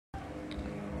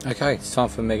Okay, it's time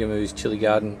for Megamoo's Chilli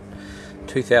Garden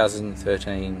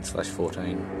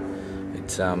 2013/14.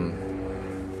 It's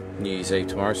New Year's Eve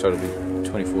tomorrow, so it'll be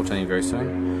 2014 very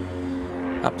soon.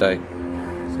 Update.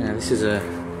 So now this is a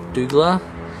douglas.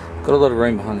 Got a lot of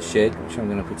room behind the shed, which I'm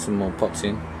going to put some more pots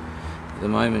in. At the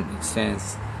moment it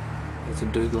stands as a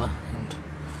douglas, and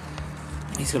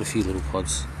he's got a few little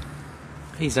pods.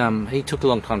 He took a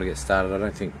long time to get started. I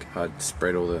don't think I'd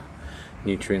spread all the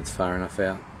nutrients far enough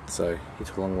out, so he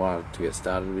took a long while to get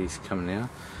started, but he's coming now.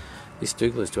 This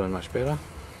douglas is doing much better.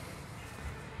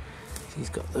 He's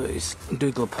got those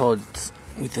douglas pods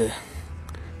with the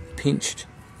pinched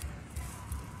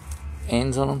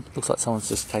ends on them. Looks like someone's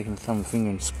just taken a thumb and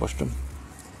finger and squashed them.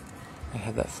 They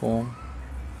have that form.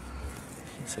 You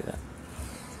can see that.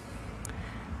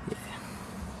 Yeah,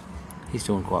 he's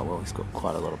doing quite well. He's got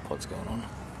quite a lot of pods going on.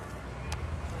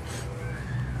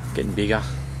 Getting bigger.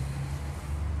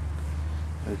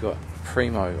 We've got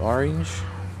Primo Orange,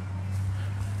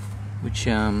 which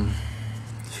a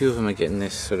few of them are getting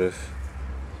this sort of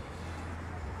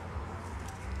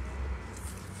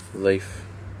leaf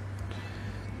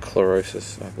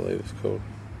chlorosis, I believe it's called,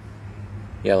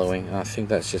 yellowing. I think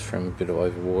that's just from a bit of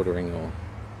overwatering, or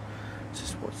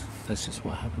that's just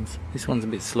what happens. This one's a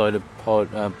bit slow to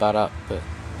bud up, but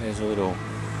there's a little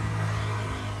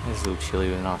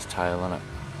chilli with a nice tail on it,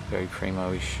 very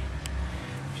primo-ish.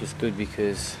 Which is good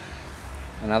because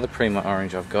another Primo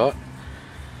Orange I've got,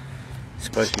 it's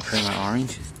supposed to be Primo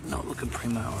Orange, it's not looking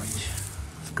Primo Orange.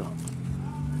 It's got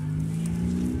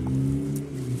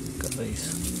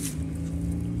these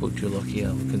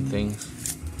Butcherlockia looking things.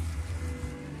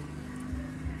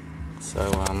 So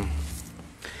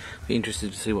be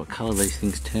interested to see what colour these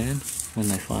things turn when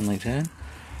they finally turn.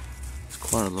 There's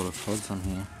quite a lot of pods on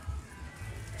here.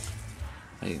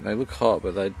 They look hot,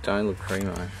 but they don't look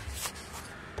primo.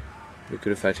 Be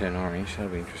good if they turn orange, that'll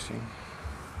be interesting.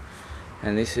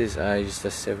 And this is just a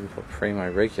 7-pot Primo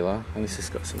regular, and this has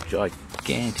got some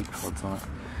gigantic pods on it.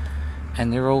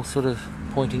 And they're all sort of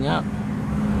pointing up.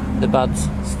 The buds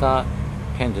start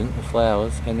pendant, the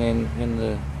flowers, and then when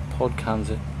the pod comes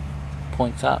it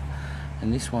points up.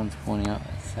 And this one's pointing up.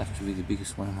 It's have to be the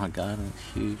biggest one in my garden, it's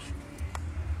huge.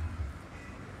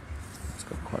 It's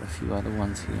got quite a few other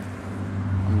ones here.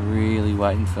 I'm really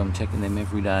waiting for them, checking them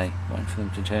every day, waiting for them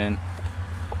to turn.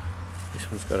 This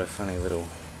one's got a funny little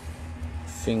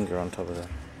finger on top of the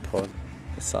pod,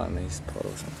 a Siamese pod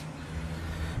or something.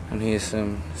 And here's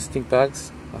some stink bugs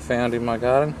I found in my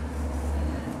garden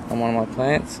on one of my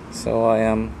plants. So I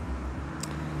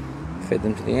fed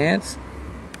them to the ants.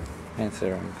 Ants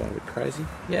are going a bit crazy.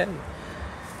 Yay!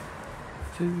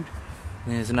 Food.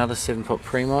 And there's another 7-pot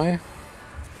Primo.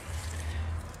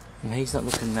 And he's not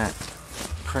looking that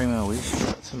primo-ish.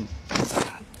 Got some.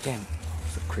 Damn,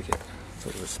 it's a cricket. I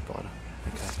thought it was a spider.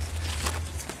 Okay.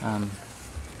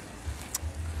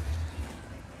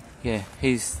 Yeah,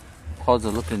 his pods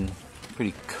are looking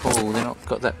pretty cool. They're not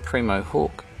got that primo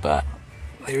hook, but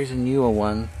there is a newer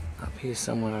one up here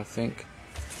somewhere, I think.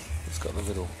 It's got the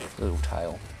little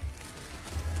tail.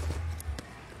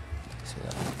 See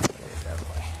that? That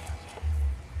way.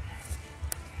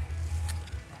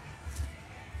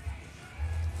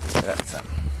 So that's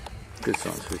good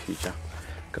signs for the future.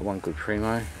 Got one good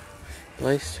primo, at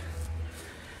least.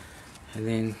 And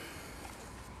then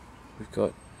we've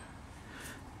got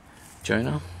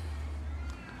Jonah,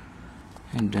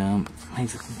 and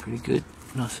he's looking pretty good,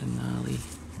 nice and gnarly,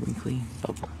 wrinkly,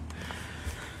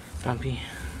 bumpy.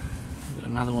 We've got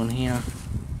another one here.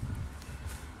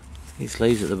 These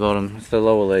leaves at the bottom, it's the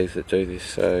lower leaves that do this,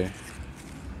 so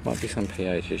might be some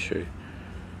pH issue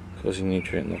causing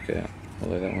nutrient knockout,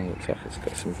 although that one looks like it's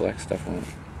got some black stuff on it.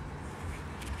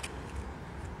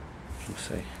 We'll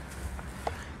see.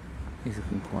 He's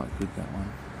looking quite good, that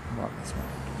one. I like this one.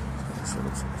 It's got this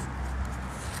little sort of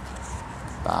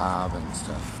barb and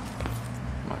stuff.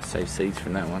 Might save seeds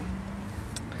from that one.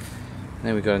 And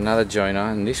then we've got another Jonah,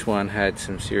 and this one had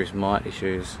some serious mite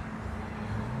issues.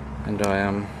 And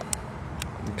I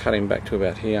cut him back to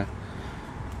about here.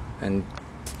 And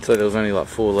so there was only like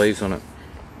 4 leaves on it.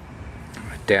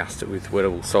 I doused it with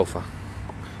wettable sulphur.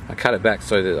 I cut it back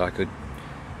so that I could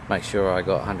make sure I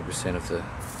got 100% of the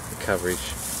coverage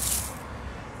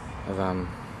of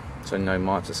so no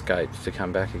mites escaped to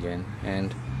come back again,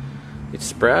 and it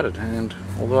sprouted. And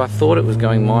although I thought it was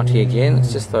going mighty again,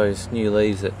 it's just those new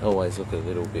leaves that always look a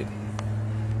little bit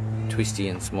twisty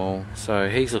and small. So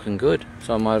he's looking good.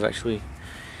 So I might have actually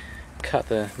cut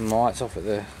the mites off at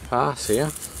the pass here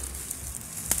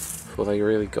before they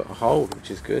really got a hold, which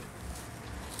is good.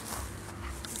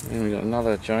 And we got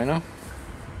another Jonah.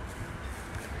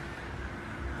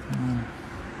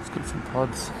 It's got some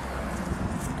pods.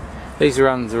 These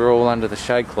runs are all under the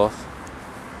shade cloth,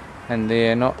 and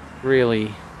they're not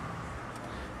really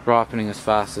ripening as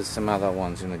fast as some other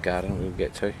ones in the garden we'll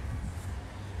get to.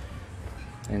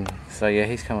 And so yeah,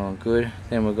 he's coming along good.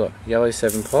 Then we've got yellow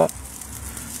 7 pot.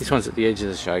 This one's at the edge of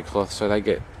the shade cloth, so they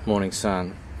get morning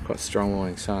sun, quite strong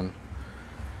morning sun.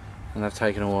 And they've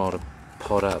taken a while to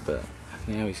pot up, but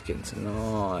now he's getting some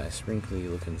nice wrinkly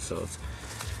looking sods.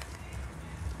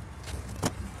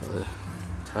 The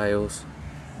tails,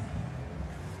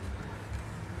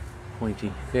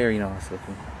 pointy, very nice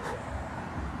looking.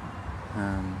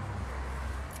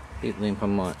 Bit limp, I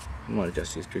might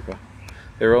adjust his dripper.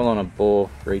 They're all on a bore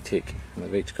retic, and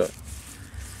they've each got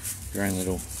their own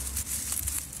little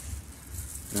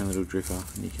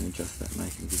dripper, and you can adjust that,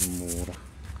 make and give them more water.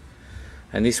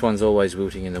 And this one's always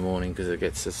wilting in the morning because it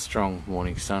gets a strong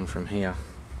morning sun from here.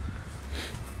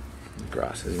 The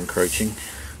grass is encroaching.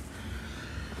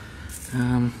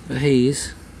 But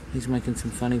he's making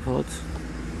some funny pods,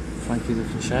 funky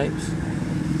looking shapes.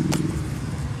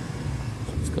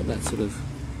 It's got that sort of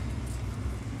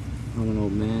I'm an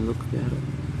old man look about it.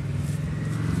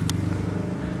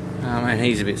 And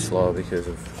he's a bit slower because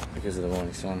of the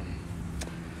morning sun.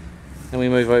 Then we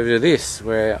move over to this,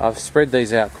 where I've spread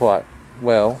these out quite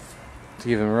well to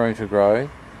give them room to grow,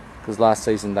 because last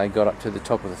season they got up to the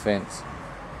top of the fence,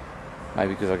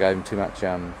 maybe because I gave them too much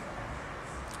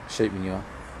sheep manure.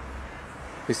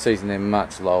 This season they're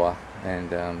much lower, and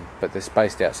but they're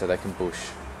spaced out so they can bush,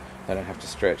 they don't have to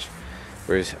stretch.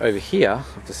 Whereas over here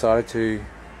I've decided to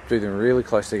do them really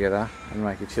close together and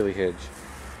make a chilli hedge,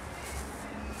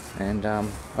 and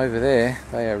over there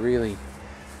they are really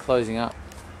closing up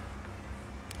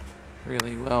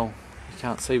really well. You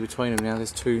can't see between them now.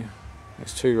 There's two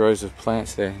rows of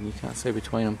plants there, and you can't see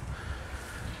between them.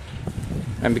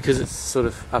 And because it's sort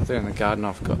of up there in the garden,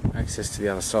 I've got access to the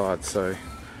other side, so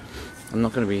I'm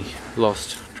not going to be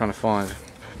lost trying to find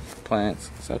plants.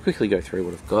 So I'll quickly go through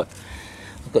what I've got.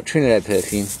 I've got Trinidad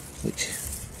perfume, which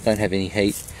don't have any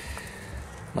heat.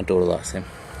 My daughter likes them.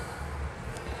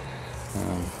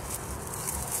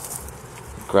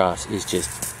 Grass is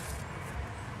just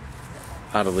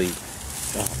utterly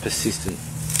persistent.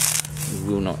 It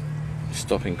will not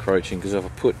stop encroaching, because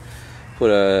I've put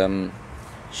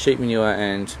sheep manure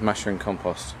and mushroom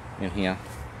compost in here,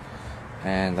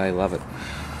 and they love it.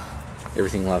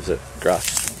 Everything loves it. Grass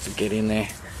just wants to get in there.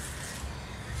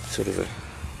 Sort of a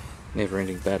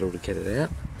never-ending battle to get it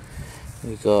out.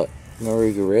 We've got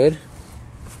Moruga Red,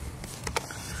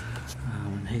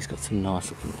 and he's got some nice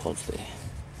looking pods there.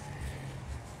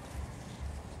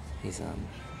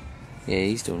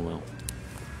 He's doing well.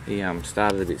 He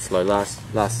started a bit slow.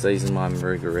 Last season my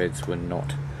Moruga Reds were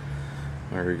not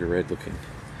Moruga Red looking.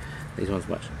 These ones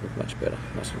look much better,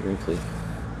 nice and wrinkly.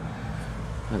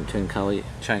 I haven't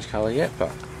changed colour yet, but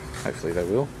hopefully they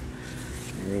will.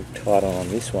 The real tight on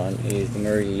this one is the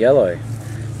Moruga Yellow.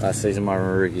 Last season my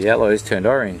Moruga Yellows turned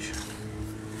orange.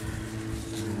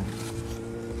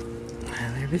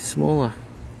 And they're a bit smaller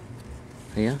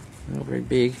here, they're not very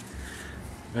big,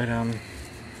 but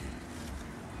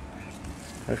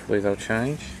hopefully they'll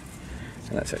change.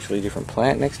 And that's actually a different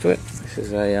plant next to it. This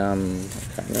is a, I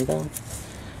can't remember,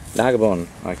 Nagabon.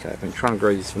 Okay, I've been trying to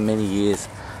grow this for many years,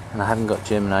 and I haven't got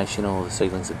germination, or the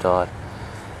seedlings have died.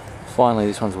 Finally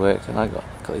this one's worked, and I've got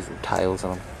these little tails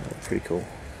on them. They're pretty cool.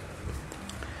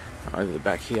 Over the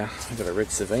back here I've got a red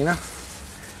Savina,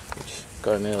 which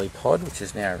got an early pod, which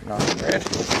is now nice and red. It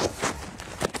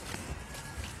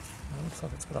looks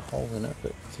like it's got a hole in it,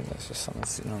 but I think that's just something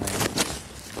sitting on there.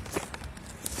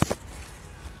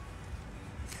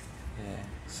 Yeah,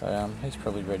 so he's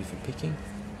probably ready for picking.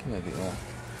 Give me a bit more.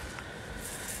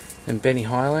 Then Benny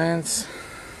Highlands,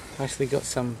 I actually got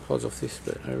some pods off this,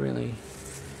 but I really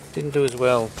didn't do as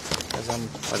well as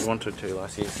I'd wanted to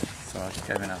last year, so I just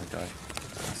gave it another go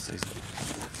last season.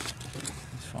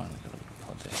 It's finally got a little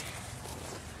pod there.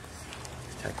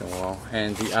 It's taken a while.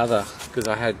 And the other, because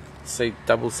I had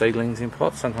double seedlings in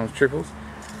pots, sometimes triples,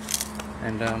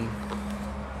 and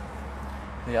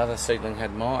the other seedling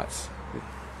had mites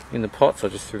in the pot, so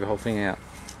I just threw the whole thing out.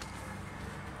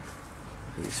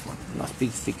 Look at this one, nice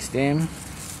big thick stem.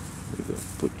 We've got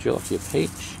Butcherlocky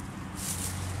Peach.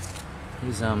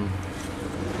 He's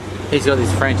got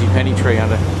this frangipani tree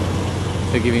under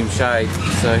to give him shade,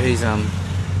 so he's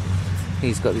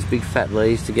got these big fat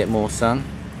leaves to get more sun,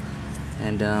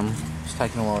 and it's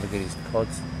taken a while to get his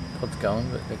pods going,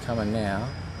 but they're coming now.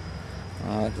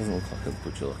 It doesn't look like a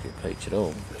Butcherlocky Peach at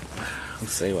all, but we'll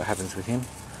see what happens with him.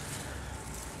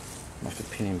 I'll have to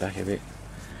pin him back a bit.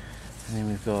 And then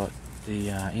we've got the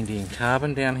Indian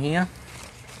Carbon down here.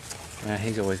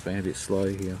 He's always been a bit slow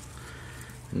here,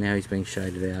 and now he's being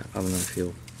shaded out. I don't know if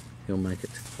he'll make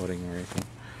it to potting or anything.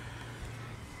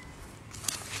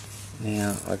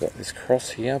 Now I got this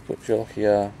cross here,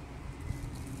 Butcholokia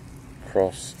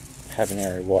cross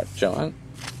habanero white giant,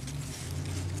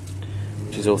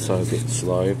 which is also a bit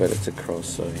slow, but it's a cross,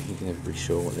 so you can never be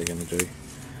sure what they're going to do.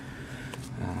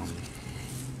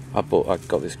 I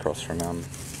got this cross from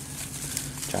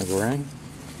Jungle Rain.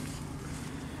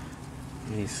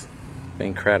 He's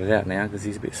being crowded out now because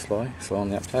he's a bit slow on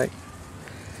the uptake.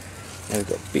 And we've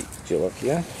got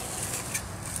Butcholokia.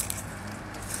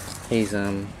 He was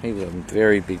a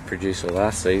very big producer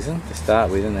last season to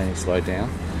start with, and then he slowed down.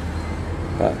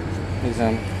 But he's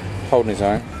holding his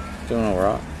own, doing all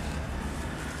right.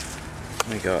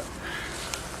 We got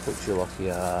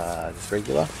Butcholokia just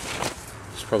regular.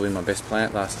 It's probably my best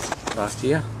plant last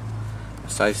year. I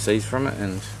saved seeds from it,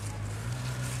 and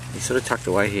he sort of tucked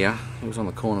away here. He was on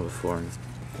the corner before and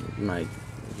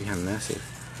became massive.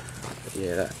 But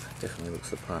yeah, that definitely looks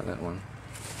the part, that one.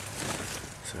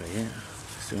 So yeah,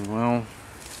 it's doing well.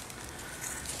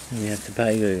 And we have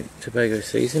Tobago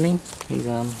seasoning. He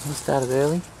started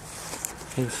early.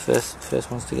 He was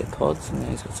first ones to get pods, and now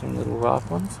he's got some little ripe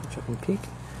ones which I can pick.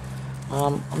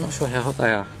 I'm not sure how hot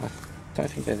they are. I don't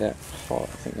think they're that hot. I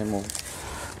think they're more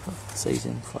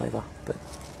seasoning flavour, but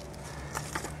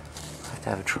I have to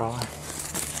have a try.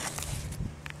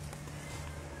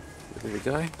 There we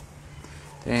go.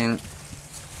 Then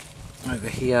over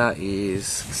here is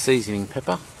seasoning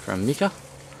pepper from Mika.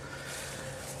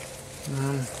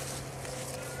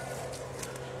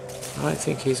 I don't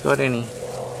think he's got any.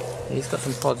 He's got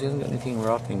some pods. He hasn't got anything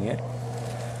ripening yet.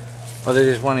 Oh,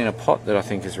 there's one in a pot that I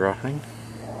think is ripening.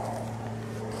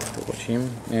 Watch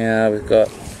him. Now we've got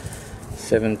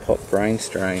 7-pot brain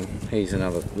strain. He's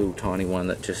another little tiny one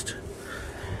that just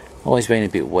always been a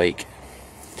bit weak.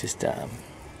 Just I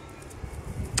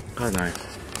don't know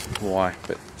why,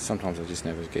 but sometimes I just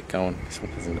never get going. This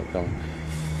one hasn't got going.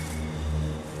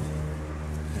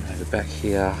 And over back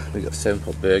here we've got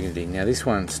 7-pot burgundy. Now this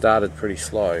one started pretty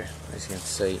slow. As you can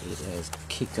see, it has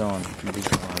kicked on big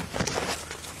time.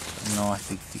 Nice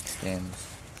big thick stems.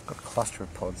 Got a cluster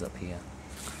of pods up here.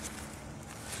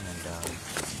 And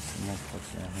some more pods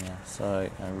down here. So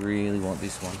I really want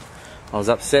this one. I was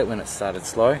upset when it started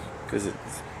slow because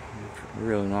it's a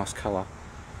really nice colour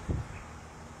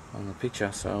on the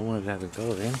picture, so I wanted to have a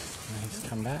go at him. And he's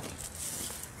come back.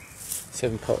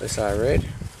 7-pot SR red.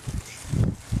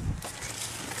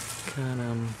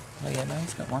 Oh yeah, no,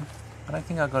 he's got one. I don't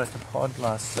think I got it to pod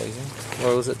last season.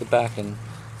 Or it was at the back and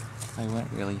they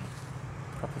weren't really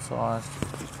proper sized,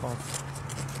 these pods.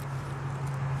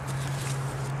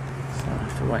 So I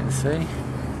have to wait and see.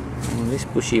 And this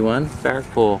bushy one, barrack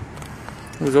paw,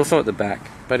 it was also at the back,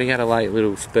 but he had a late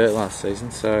little spurt last season,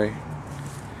 so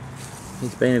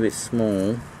he's been a bit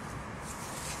small.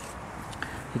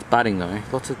 He's budding though,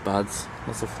 lots of buds,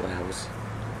 lots of flowers.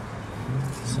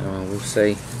 So we'll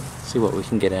see what we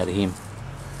can get out of him.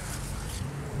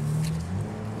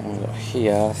 And we've got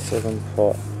here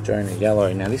 7-pot Jonah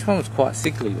Yellow. Now this one was quite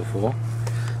sickly before,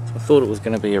 so I thought it was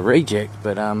going to be a reject,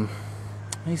 but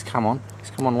he's come on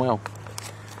well.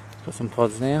 Got some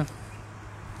pods now.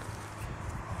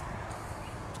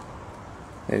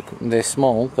 They're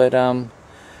small, but I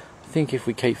think if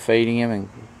we keep feeding him and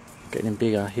getting him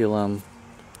bigger, he'll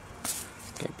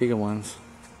get bigger ones.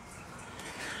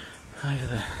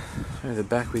 Over the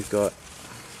back we've got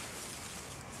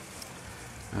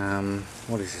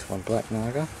what is this one? Black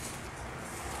Naga?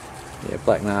 Yeah,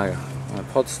 Black Naga. My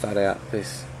pods start out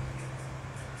this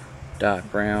dark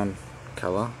brown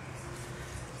colour,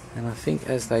 and I think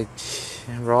as they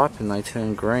ripen they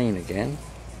turn green again.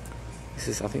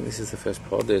 I think this is the first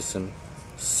pod. There's some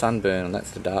sunburn and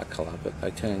that's the dark colour, but they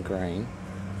turn green,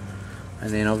 and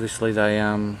then obviously they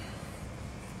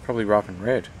probably ripen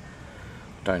red.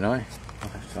 Don't know.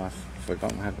 I've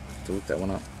forgotten. I have to look that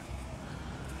one up.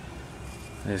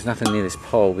 There's nothing near this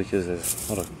pole because there's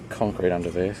a lot of concrete under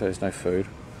there, so there's no food.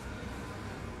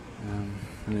 And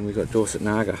then we've got Dorset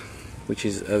Naga, which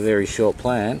is a very short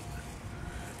plant,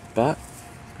 but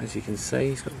as you can see,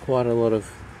 he's got quite a lot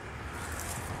of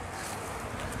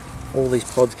all these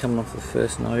pods coming off the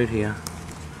first node here.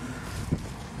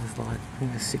 There's like, I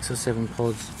think there's 6 or 7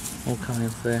 pods all coming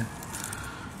off there,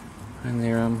 and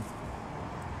they're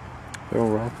all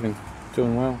ripening,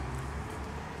 doing well.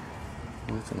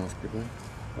 Oh, that's a nice big one,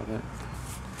 like that.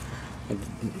 I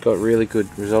got really good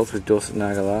results with Dorset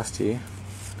Naga last year,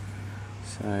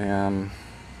 so no,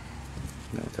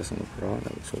 it doesn't look right.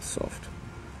 That looks all soft.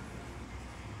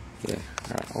 Yeah,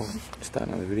 alright, I'll start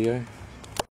another video.